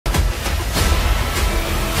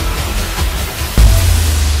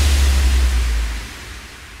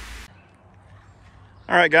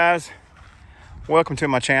All right, guys, welcome to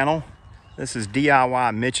my channel. This is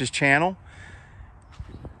DIY Mitch's channel.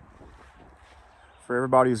 For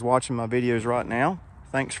everybody who's watching my videos right now,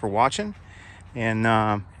 thanks for watching. And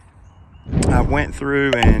I went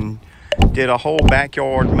through and did a whole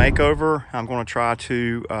backyard makeover. I'm going to try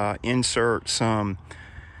to insert some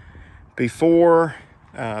before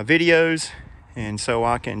videos, and so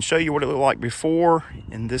I can show you what it looked like before,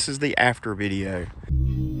 and this is the after video.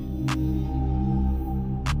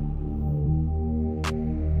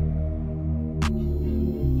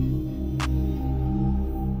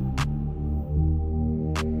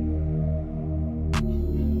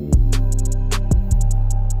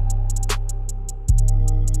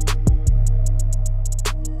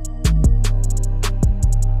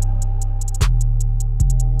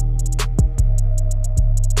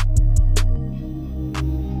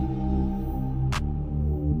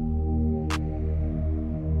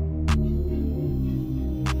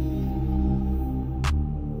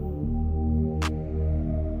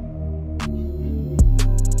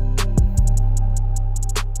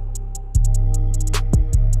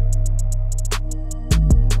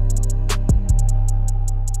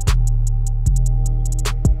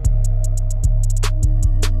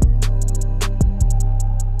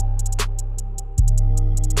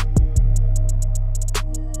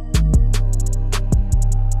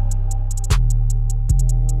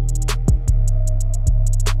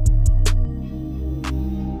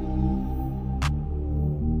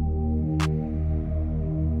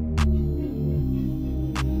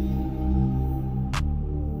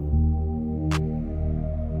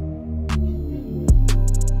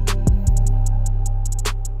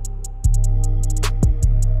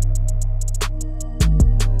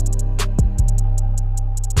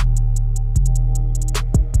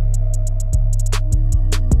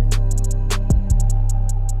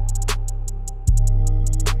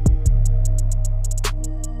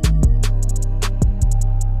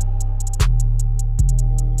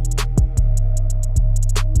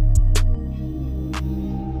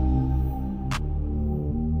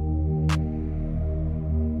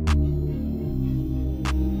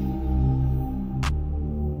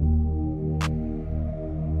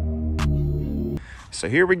 So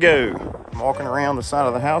here we go. I'm walking around the side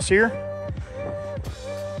of the house here.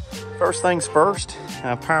 First things first,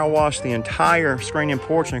 I power washed the entire screen and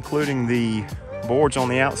porch, including the boards on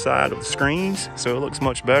the outside of the screens, so it looks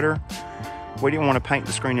much better. We didn't want to paint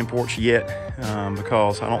the screen and porch yet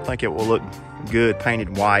because I don't think it will look good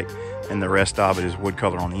painted white, and the rest of it is wood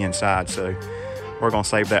color on the inside, so we're going to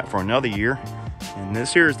save that for another year. And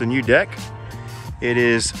this here is the new deck. It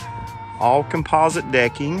is all composite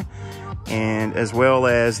decking, and as well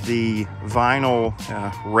as the vinyl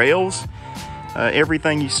rails.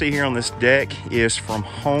 Everything you see here on this deck is from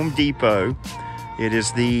Home Depot. It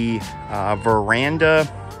is the Veranda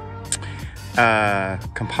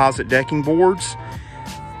composite decking boards.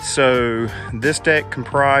 So this deck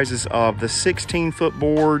comprises of the 16-foot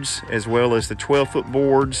boards as well as the 12-foot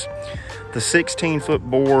boards. The 16-foot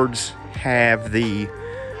boards have the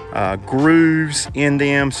grooves in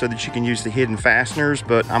them so that you can use the hidden fasteners,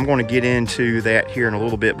 but I'm going to get into that here in a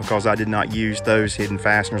little bit because I did not use those hidden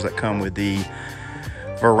fasteners that come with the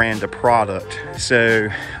Veranda product. So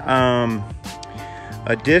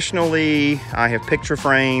additionally, I have picture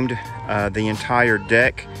framed the entire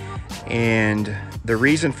deck, and the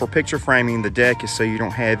reason for picture framing the deck is so you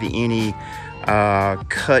don't have any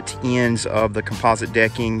cut ends of the composite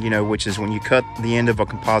decking, which is when you cut the end of a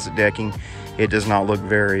composite decking, it does not look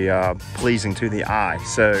very pleasing to the eye.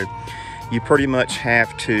 So you pretty much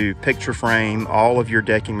have to picture frame all of your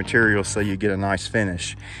decking materials so you get a nice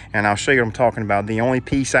finish. And I'll show you what I'm talking about. The only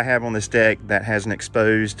piece I have on this deck that has an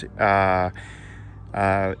exposed end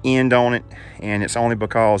on it, and it's only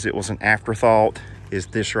because it was an afterthought, is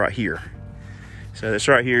this right here. So this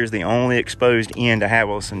right here is the only exposed end I have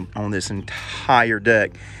on this entire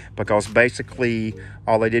deck, because basically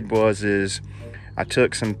all I did is I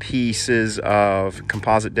took some pieces of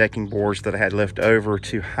composite decking boards that I had left over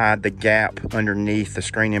to hide the gap underneath the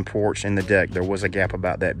screen and porch in the deck. There was a gap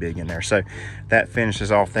about that big in there, so that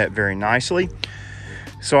finishes off that very nicely.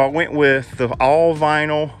 So I went with the all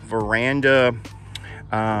vinyl Veranda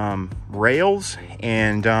rails,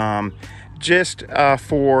 and just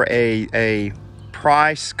for a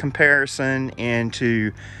price comparison and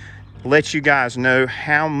to let you guys know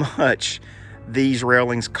how much these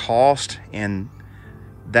railings cost, and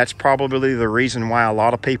that's probably the reason why a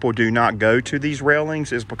lot of people do not go to these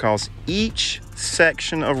railings, is because each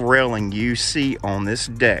section of railing you see on this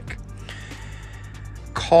deck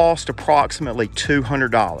cost approximately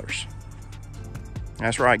 $200.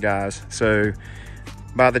 That's right, guys. So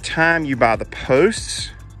By the time you buy the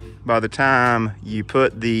posts, by the time you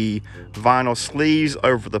put the vinyl sleeves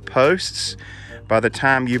over the posts, by the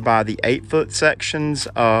time you buy the 8-foot sections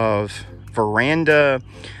of veranda,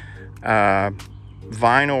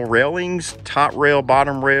 vinyl railings, top rail,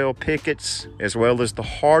 bottom rail, pickets, as well as the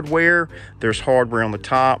hardware. There's hardware on the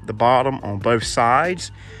top, the bottom, on both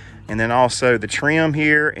sides. And then also the trim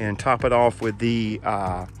here, and top it off with the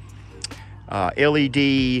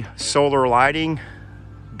LED solar lighting.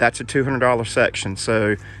 That's a $200 section.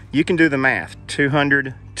 So you can do the math.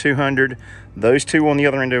 200, 200, those two on the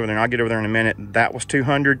other end over there, and I'll get over there in a minute. That was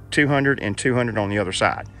 200, 200, and 200 on the other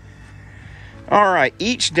side. All right,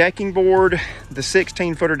 each decking board, the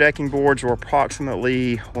 16-footer decking boards were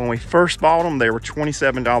approximately, when we first bought them, they were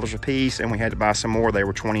 $27 a piece, and we had to buy some more. They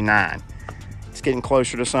were $29. It's getting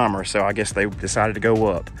closer to summer, so I guess they decided to go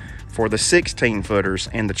up for the 16-footers,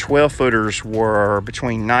 and the 12-footers were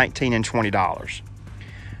between $19 and $20.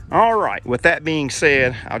 All right, with that being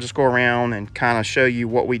said, I'll just go around and kind of show you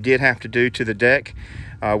what we did have to do to the deck.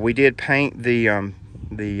 We did paint the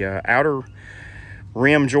outer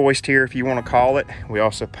rim joist here, if you want to call it. We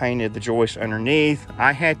also painted the joist underneath.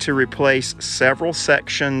 I had to replace several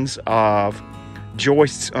sections of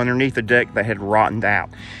joists underneath the deck that had rotted out,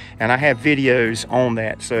 and I have videos on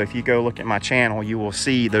that, so if you go look at my channel, you will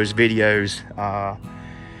see those videos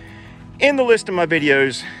in the list of my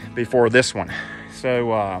videos before this one.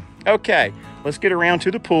 So okay, let's get around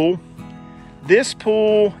to the pool. This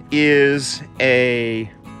pool is a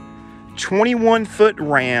 21-foot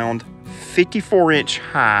round, 54-inch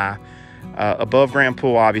high, above ground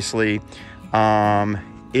pool, obviously.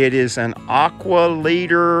 It is an Aqua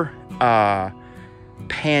Leader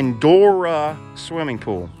Pandora swimming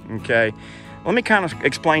pool. Okay, let me kind of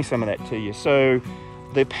explain some of that to you. So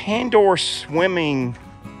the Pandora swimming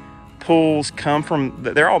pools come from,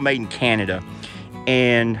 they're all made in Canada,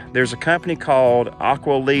 and there's a company called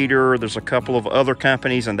Aqua Leader. There's a couple of other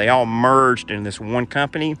companies, and they all merged in this one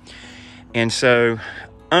company. And so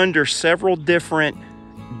under several different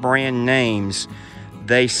brand names,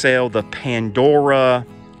 they sell the Pandora,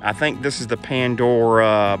 I think this is the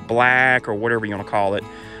Pandora Black, or whatever you want to call it,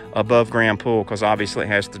 above ground pool, because obviously it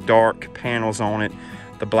has the dark panels on it,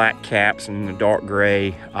 the black caps, and the dark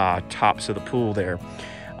gray tops of the pool there.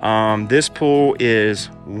 This pool is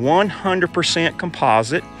 100%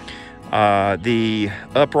 composite. The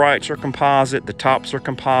uprights are composite, the tops are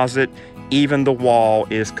composite, even the wall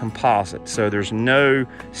is composite. So there's no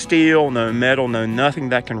steel, no metal, no nothing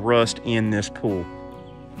that can rust in this pool.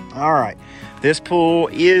 All right, this pool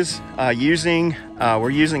is we're using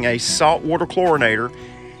a saltwater chlorinator,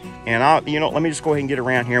 and let me just go ahead and get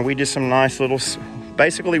around here. We did some nice little,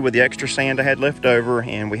 basically with the extra sand I had left over,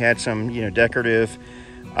 and we had some, decorative,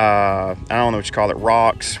 I don't know what you call it,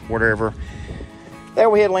 rocks, whatever, that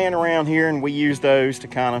we had laying around here, and we used those to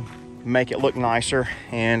kind of make it look nicer.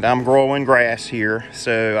 And I'm growing grass here,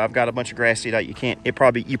 so I've got a bunch of grass seed out. You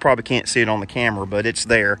probably can't see it on the camera, but it's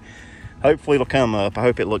there. Hopefully it'll come up. I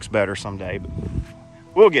hope it looks better someday, but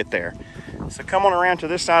we'll get there. So come on around to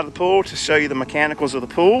this side of the pool to show you the mechanicals of the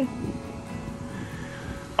pool.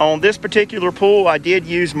 On this particular pool, I did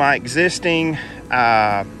use my existing,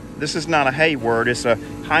 this is not a Hayward, it's a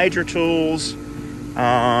Hydra Tools.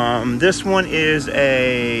 This one is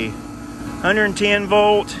a 110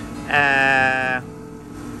 volt, I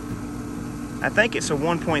think it's a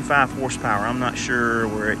 1.5 horsepower. I'm not sure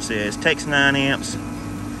where it says. Takes 9 amps.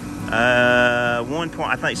 I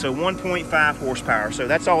think so, 1.5 horsepower. So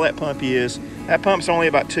that's all that pump is. That pump's only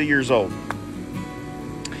about 2 years old.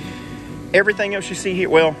 Everything else you see here,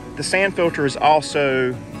 well, the sand filter is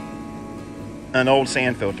also an old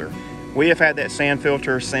sand filter. We have had that sand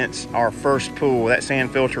filter since our first pool. That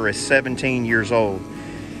sand filter is 17 years old.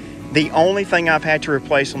 The only thing I've had to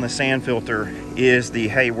replace on the sand filter is the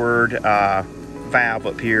Hayward valve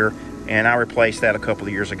up here, and I replaced that a couple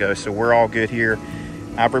of years ago, so we're all good here.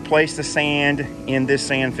 I've replaced the sand in this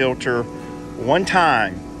sand filter one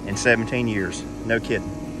time in 17 years. No kidding.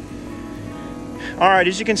 All right,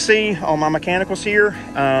 as you can see on my mechanicals here,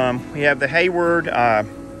 we have the Hayward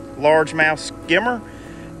largemouth skimmer,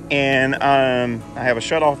 and I have a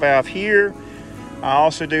shutoff valve here. I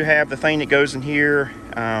also do have the thing that goes in here.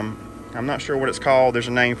 I'm not sure what it's called. There's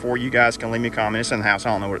a name for it. You guys can leave me a comment. It's in the house. I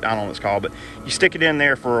don't know what it's called, but you stick it in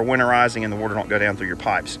there for winterizing and the water don't go down through your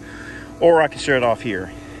pipes. Or I can shut it off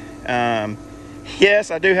here.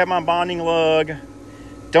 Yes, I do have my bonding lug.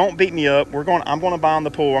 Don't beat me up. I'm going to bond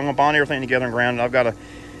the pool. I'm going to bond everything together and ground it.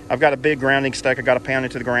 I've got a big grounding stick. I got to pound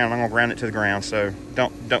it to the ground. I'm going to ground it to the ground. So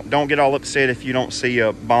don't get all upset if you don't see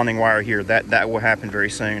a bonding wire here. That will happen very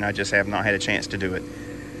soon. I just have not had a chance to do it.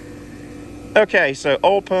 Okay, so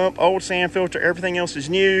old pump, old sand filter, everything else is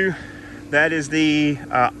new. That is the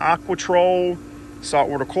Aquatrol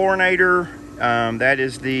saltwater chlorinator. That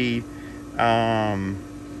is the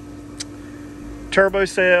turbo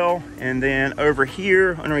cell. And then over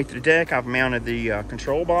here underneath the deck, I've mounted the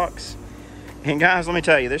control box. And guys, let me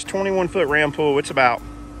tell you, this 21-foot round pool, it's about,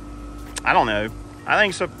 I don't know, I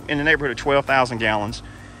think it's in the neighborhood of 12,000 gallons.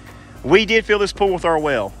 We did fill this pool with our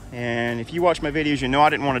well, and if you watch my videos, you know I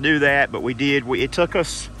didn't want to do that, but we did. It took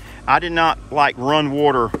us, I did not like run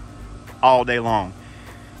water all day long.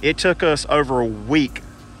 It took us over a week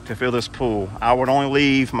to fill this pool. I would only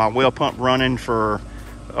leave my well pump running for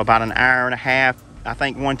about an hour and a half. I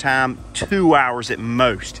think one time 2 hours at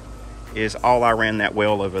most is all I ran that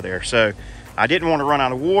well over there. So I didn't want to run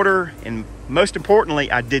out of water, and most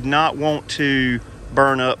importantly, I did not want to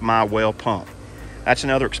burn up my well pump. That's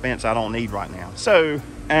another expense I don't need right now. So,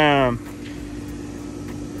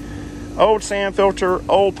 old sand filter,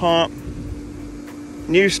 old pump,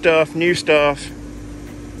 new stuff,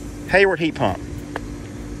 Hayward heat pump.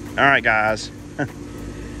 All right, guys. I'm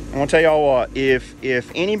gonna tell y'all what, if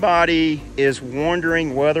anybody is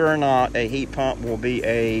wondering whether or not a heat pump will be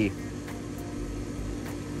a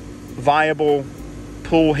viable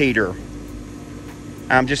pool heater,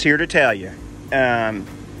 I'm just here to tell you.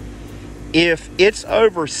 If it's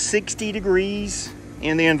over 60 degrees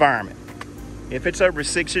in the environment, if it's over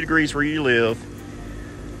 60 degrees where you live,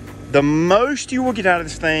 the most you will get out of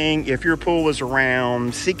this thing, if your pool is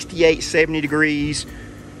around 68, 70 degrees,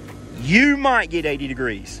 you might get 80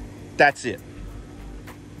 degrees. That's it.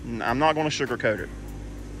 I'm not going to sugarcoat it.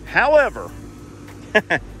 However,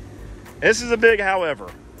 this is a big however.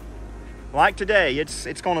 Like today,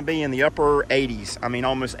 it's going to be in the upper 80s. I mean,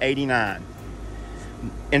 almost 89.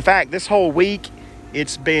 In fact, this whole week,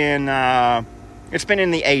 it's been in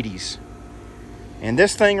the 80s. And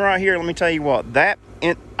this thing right here, let me tell you what,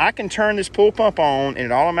 I can turn this pool pump on, and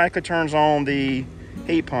it automatically turns on the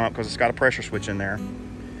heat pump because it's got a pressure switch in there.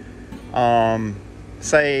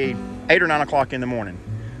 Say 8 or 9 o'clock in the morning.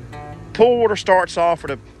 Pool water starts off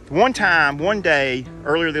at one day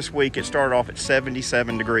earlier this week, it started off at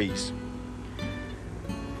 77 degrees.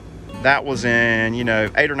 That was in,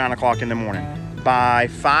 8 or 9 o'clock in the morning. By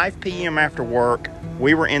 5 p.m. after work,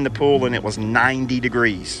 we were in the pool and it was 90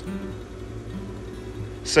 degrees.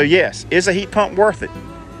 So yes, is a heat pump worth it?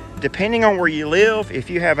 Depending on where you live, if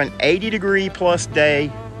you have an 80 degree plus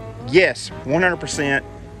day, yes, 100%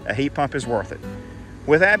 a heat pump is worth it.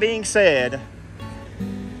 With that being said,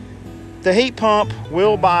 the heat pump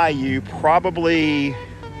will buy you probably,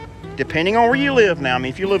 depending on where you live now. I mean,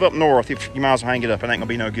 if you live up north, you might as well hang it up. It ain't gonna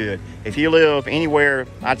be no good. If you live anywhere,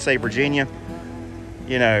 I'd say Virginia,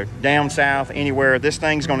 down south, anywhere, this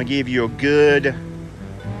thing's gonna give you a good,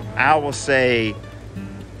 I will say,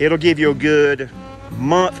 it'll give you a good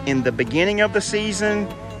month in the beginning of the season,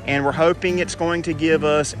 and we're hoping it's going to give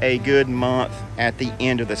us a good month at the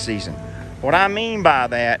end of the season. What I mean by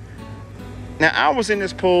that, now I was in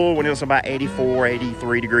this pool when it was about 84,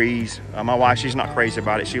 83 degrees. My wife, she's not crazy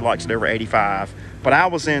about it. She likes it over 85. But I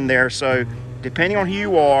was in there, so depending on who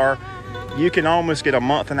you are, you can almost get a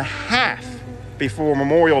month and a half before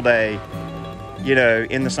Memorial Day,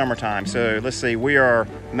 in the summertime. So let's see, we are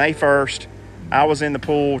May 1st. I was in the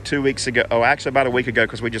pool 2 weeks ago. Oh, actually about a week ago,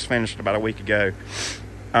 because we just finished about a week ago.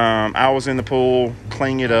 I was in the pool,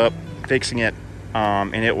 cleaning it up, fixing it,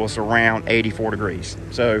 and it was around 84 degrees.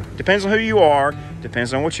 So depends on who you are,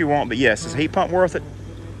 depends on what you want. But yes, is a heat pump worth it?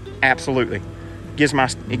 Absolutely. It gives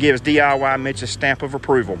DIY Mitch a stamp of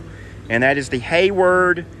approval, and that is the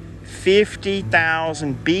Hayward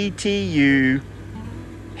 50,000 BTU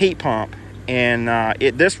heat pump. And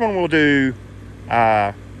this one will do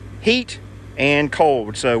heat and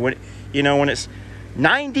cold. So when it's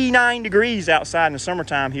 99 degrees outside in the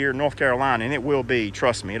summertime here in North Carolina, and it will be,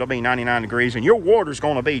 trust me, it'll be 99 degrees, and your water's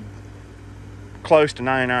going to be close to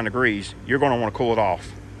 99 degrees. You're going to want to cool it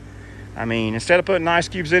off. I mean, instead of putting ice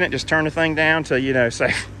cubes in it, just turn the thing down to,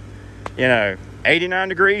 say, 89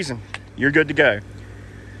 degrees, and you're good to go.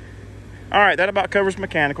 All right, that about covers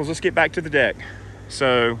mechanicals. Let's get back to the deck.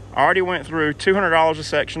 So I already went through $200 a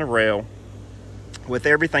section of rail with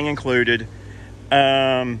everything included.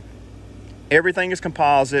 Everything is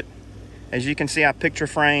composite. As you can see, I picture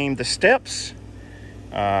framed the steps.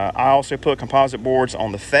 I also put composite boards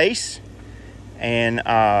on the face, and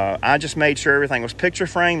I just made sure everything was picture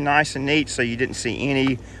framed, nice and neat, so you didn't see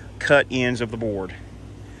any cut ends of the board.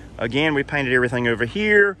 Again, we painted everything over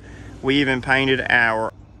here. We even painted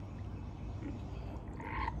our...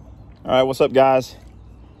 All right, what's up, guys?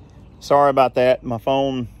 Sorry about that. My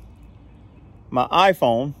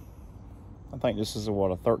iPhone I think this is a,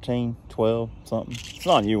 what, a 13, 12, something. It's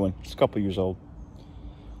not a new one. It's a couple years old.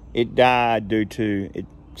 It died due to it.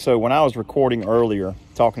 So when I was recording earlier,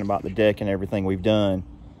 talking about the deck and everything we've done,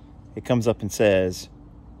 it comes up and says,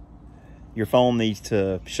 your phone needs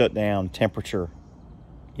to shut down temperature,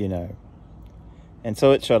 you know. And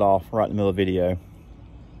so it shut off right in the middle of the video.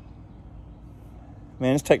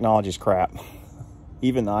 Man, this technology is crap.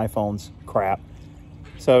 Even the iPhone's crap.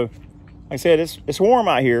 So, like I said, it's warm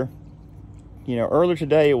out here. You know, earlier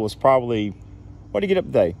today it was probably, what did you get up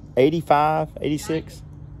today? 85, 86? 90.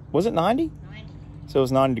 Was it 90? 90. So it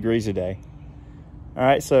was 90 degrees today. All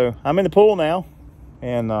right, so I'm in the pool now,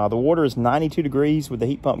 and the water is 92 degrees with the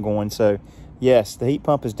heat pump going. So yes, the heat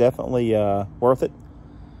pump is definitely worth it.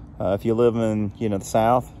 If you live in, you know, the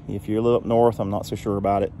South. If you live up north, I'm not so sure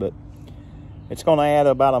about it, but it's going to add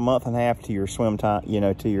about a month and a half to your swim time, you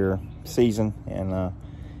know, to your season. And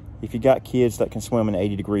if you got kids that can swim in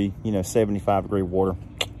 80 degree, you know, 75 degree water,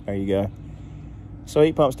 there you go. So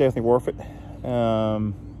heat pump's definitely worth it.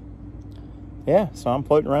 Yeah, so I'm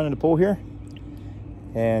floating around in the pool here.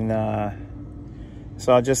 And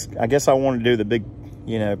so I guess I want to do the big,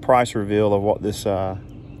 you know, price reveal of what this backyard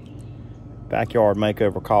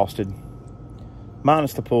makeover costed.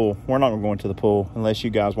 Minus the pool. We're not going to go into the pool unless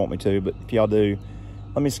you guys want me to, but if y'all do,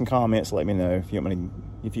 let me some comments, let me know if you want me to,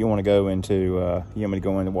 if you want to go into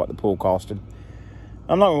what the pool costed.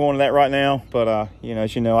 I'm not going to go into that right now, but you know,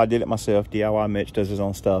 as you know, I did it myself. DIY Mitch does his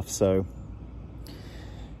own stuff, so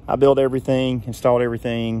I built everything, installed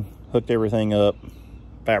everything, hooked everything up,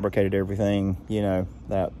 fabricated everything, you know,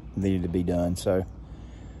 that needed to be done. So,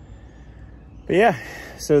 but yeah,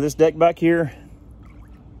 so this deck back here,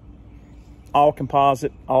 all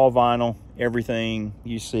composite, all vinyl, everything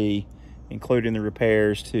you see, including the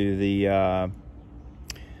repairs to the,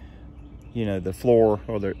 you know, the floor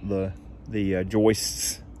or the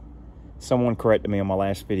joists. Someone corrected me on my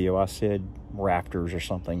last video. I said rafters or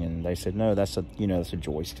something, and they said, no, that's a, you know, that's a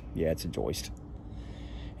joist. Yeah, it's a joist.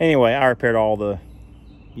 Anyway, I repaired all the,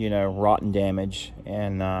 you know, rotten damage,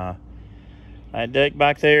 and that deck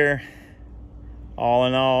back there, all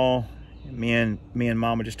in all, me and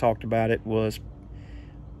Mama just talked about it, was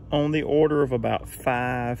on the order of about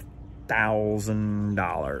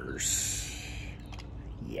 $5,000.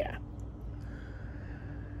 Yeah.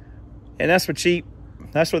 And that's for cheap.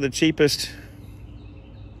 That's for the cheapest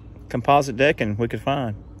composite decking we could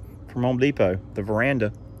find from Home Depot, the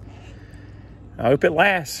veranda. I hope it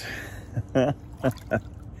lasts.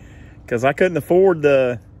 Because I couldn't afford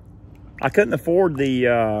the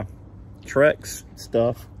Trex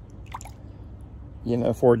stuff, you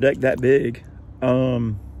know, for a deck that big.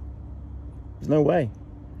 There's no way.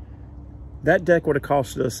 That deck would have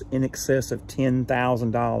cost us in excess of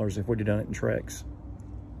 $10,000 if we'd have done it in Trex.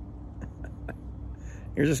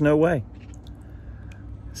 There's just no way.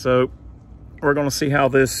 So we're going to see how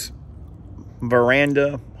this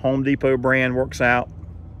veranda Home Depot brand works out.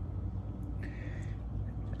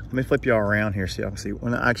 Let me flip y'all around here so y'all can see.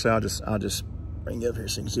 When actually, I'll just bring you up here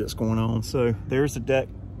so you can see what's going on. So there's the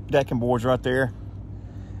decking boards right there.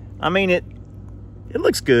 I mean, it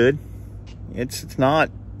looks good. It's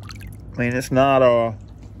not, I mean, it's not a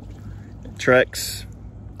Trex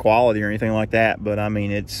quality or anything like that, but I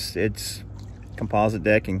mean, it's composite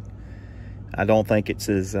decking. I don't think it's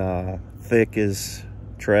as thick as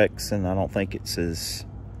Trex, and I don't think it's as,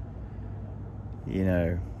 you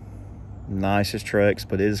know, nice as Trex,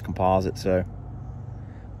 but it is composite, so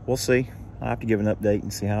we'll see. I'll have to give an update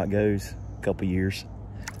and see how it goes a couple years.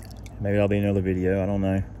 Maybe that'll be another video, I don't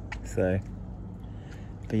know. So,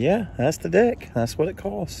 but yeah, that's the deck. That's what it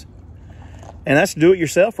costs. And that's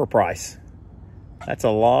do-it-yourselfer price. That's a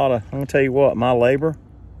lot of, I'm gonna tell you what, my labor,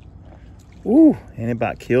 ooh, and it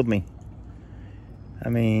about killed me. I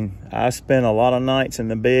mean, I spent a lot of nights in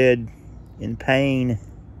the bed in pain,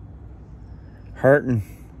 hurting.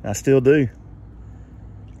 I still do.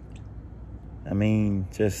 I mean,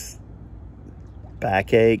 just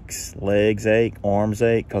back aches, legs ache, arms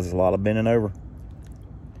ache, because there's a lot of bending over.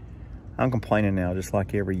 I'm complaining now, just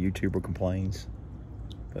like every YouTuber complains.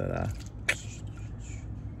 But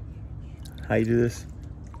how you do this?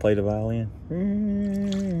 Play the violin.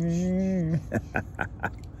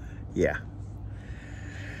 Yeah.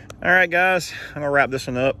 All right, guys, I'm gonna wrap this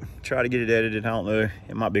one up. Try to get it edited. I don't know.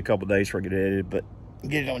 It might be a couple days before I get it edited, but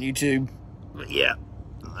get it on YouTube. But yeah,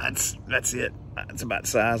 that's it. That's about the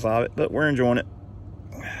size of it, but we're enjoying it.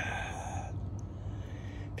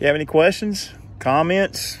 If you have any questions,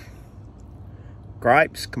 comments,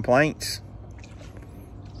 gripes, complaints,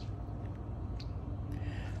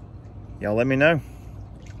 y'all let me know.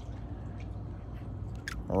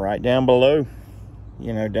 Right down below.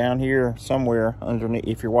 you know, down here somewhere underneath,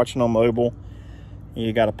 if you're watching on mobile,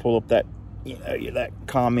 you got to pull up that, you know, that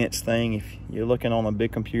comments thing. If you're looking on a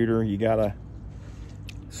big computer, you got to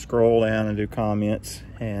scroll down and do comments.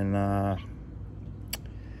 And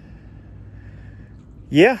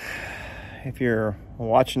yeah, if you're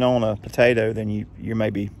watching on a potato, then you may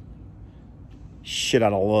be shit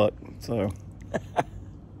out of luck. So,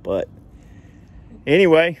 but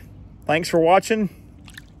anyway, thanks for watching.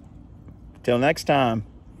 Till next time,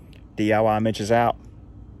 DIY Mitch is out.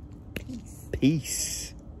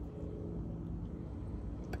 Peace.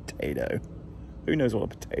 Potato. Who knows what a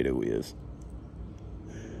potato is?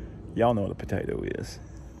 Y'all know what a potato is.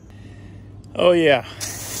 Oh yeah,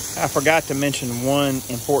 I forgot to mention one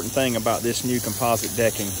important thing about this new composite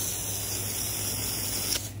decking.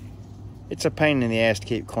 It's a pain in the ass to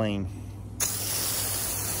keep clean.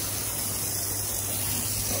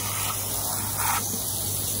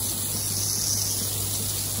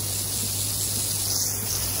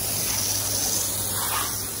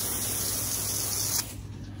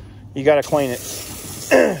 You got to clean it,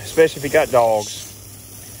 especially if you got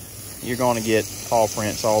dogs. You're going to get paw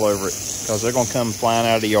prints all over it because they're going to come flying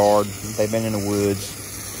out of the yard. They've been in the woods.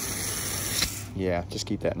 Yeah, just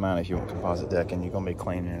keep that in mind if you want composite decking. You're going to be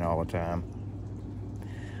cleaning it all the time.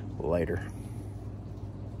 Later.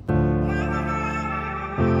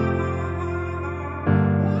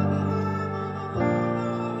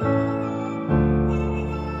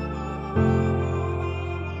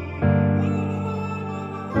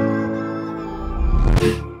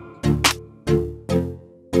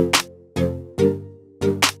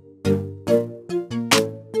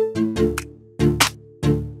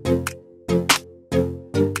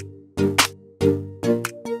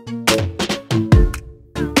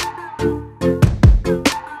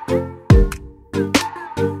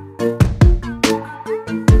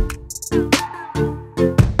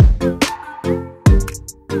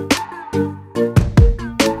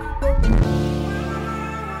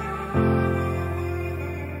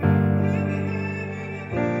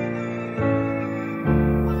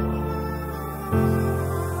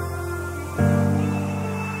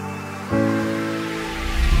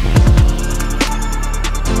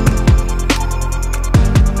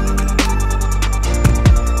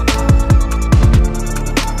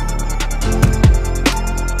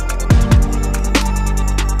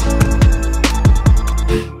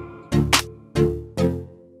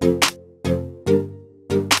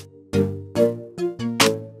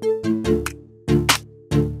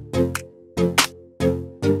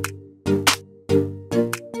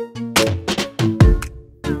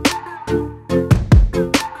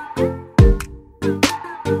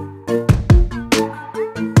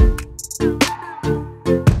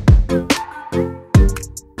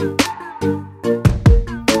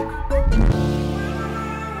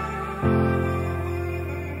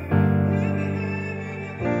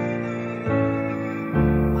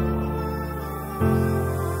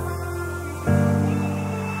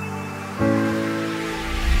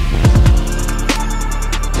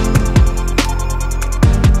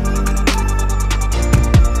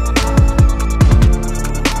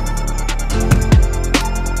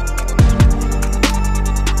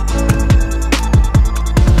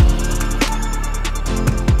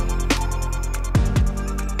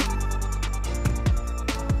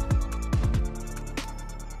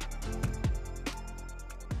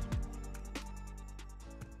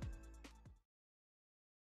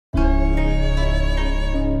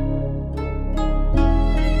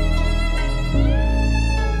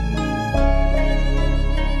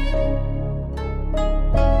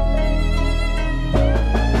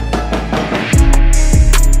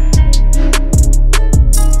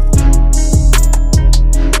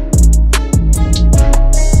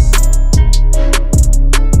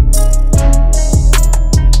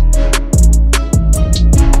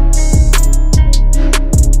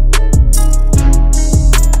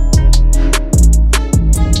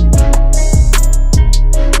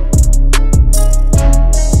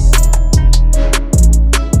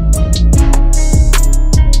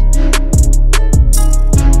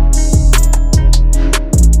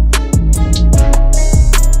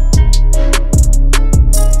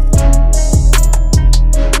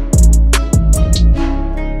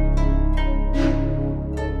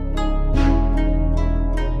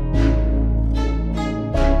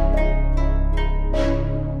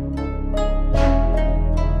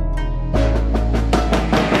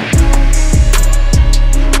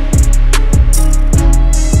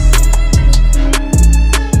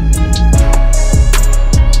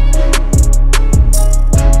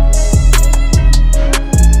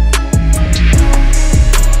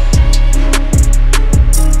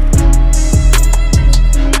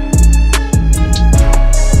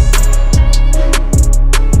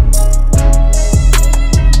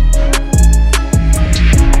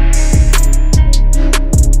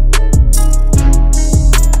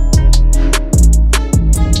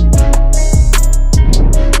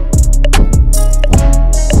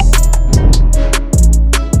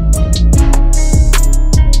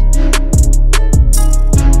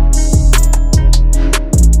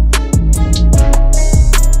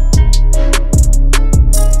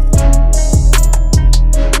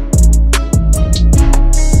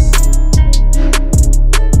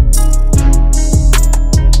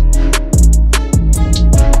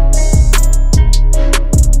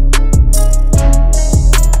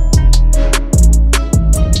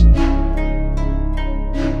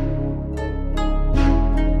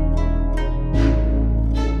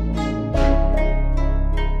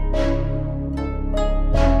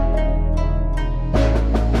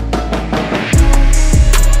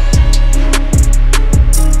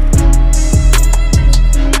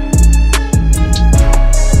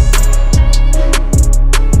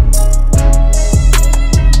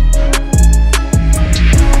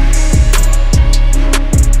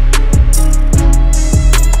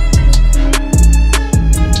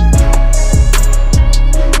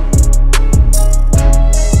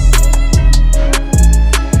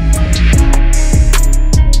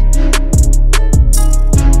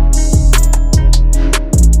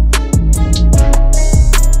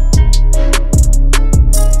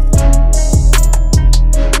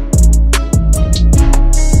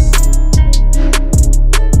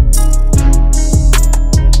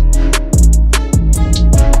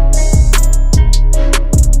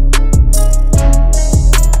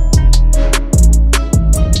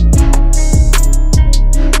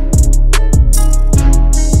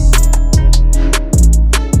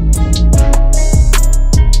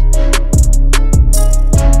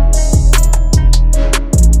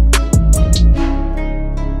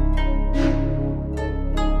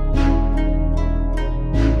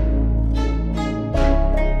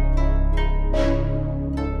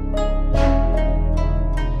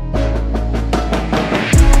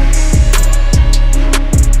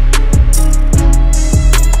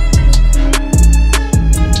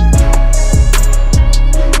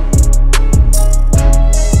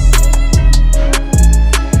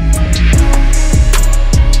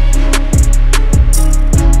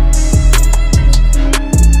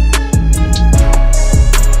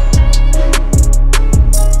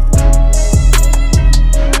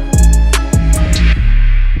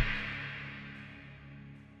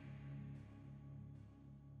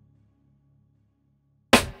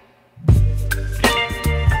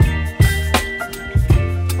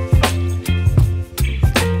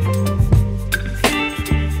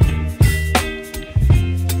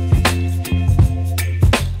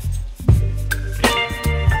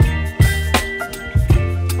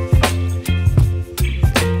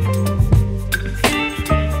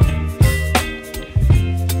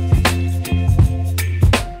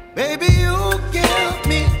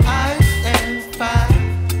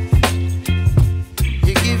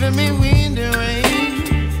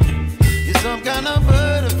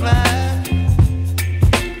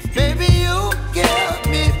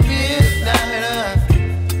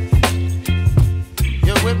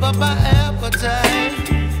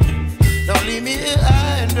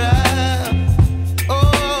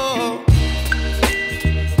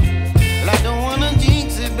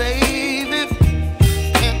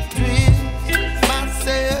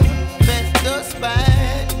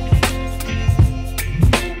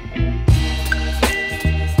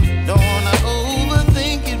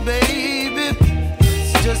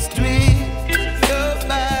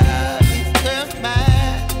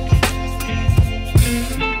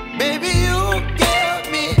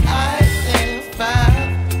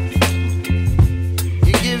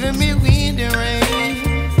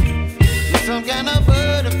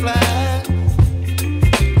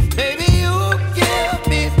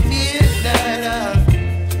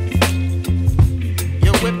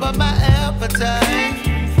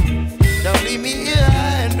 Don't leave me here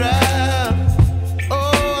high and dry.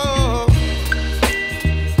 Oh,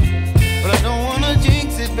 but I don't wanna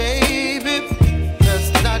jinx it, baby.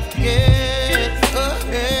 Let's not get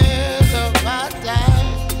ahead of my time.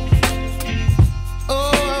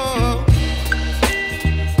 Oh,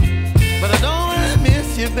 but I don't wanna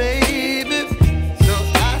miss you, baby. So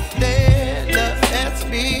I stand up and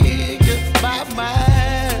speak just my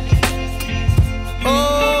mind. Oh.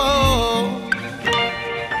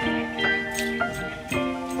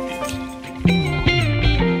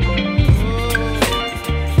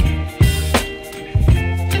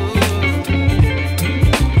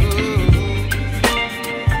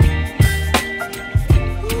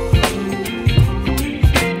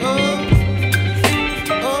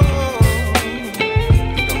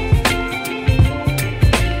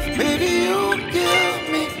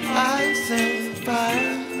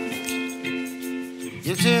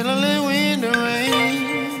 You're chilling when the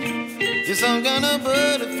rain. You're some kind of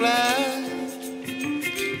butterfly.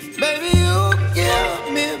 Baby, you give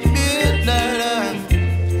me midnight.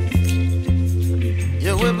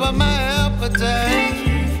 You whip up my appetite.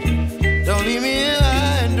 Don't leave me